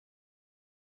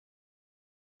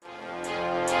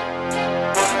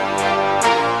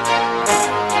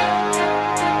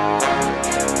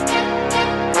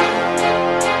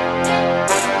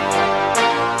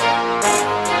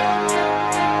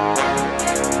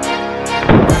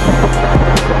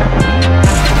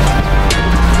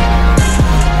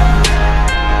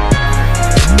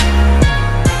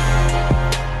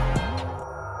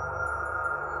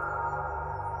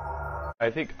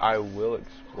think I will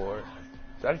explore.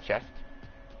 Is that a chest?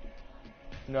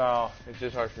 No, it's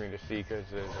just hard for me to see because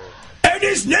there's. And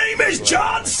his name is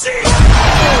John C.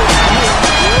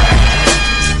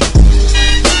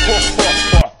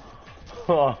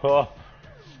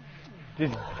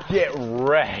 Just get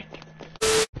wrecked.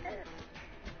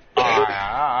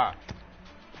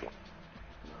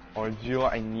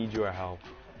 Orangeo, I need your help.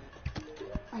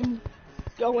 I'm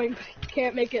going, but I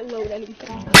can't make it load any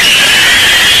faster.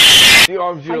 The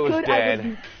Orangeo is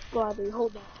dead. Gladly,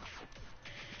 hold on.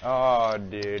 Oh,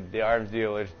 dude, the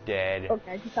Orangeo is dead.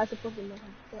 Okay, I just had to put them in.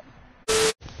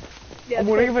 Yeah,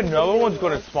 what if another one's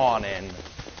gonna spawn in?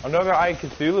 Another Eye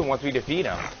Cthulhu once we defeat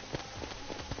him.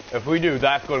 If we do,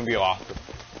 that's gonna be awesome.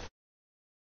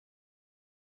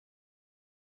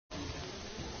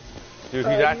 Dude,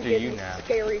 he's after you now.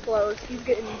 Scary close. He's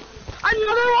getting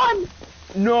another one.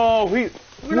 No, wait,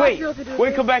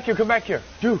 come back here.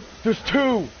 Dude, there's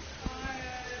two.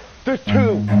 There's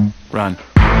two. Run.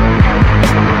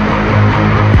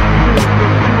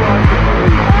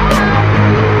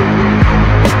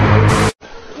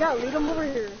 Yeah, lead him over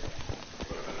here.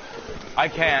 I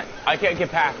can't get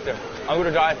past him. I'm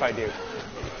gonna die if I do.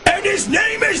 And his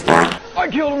name is... I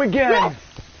killed him again!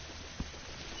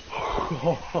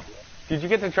 Yes. Did you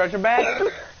get the treasure bag?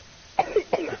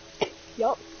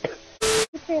 Yup.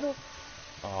 Potato.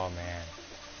 Oh man.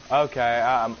 Okay,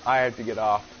 I have to get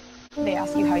off. They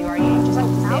ask you how you are, you just have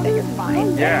to say that you're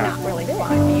fine. Yeah. You're not really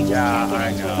fine, but you just can't get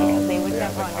into it because they would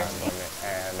never understand.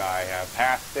 And I have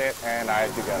passed it, and I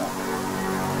have to get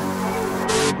off.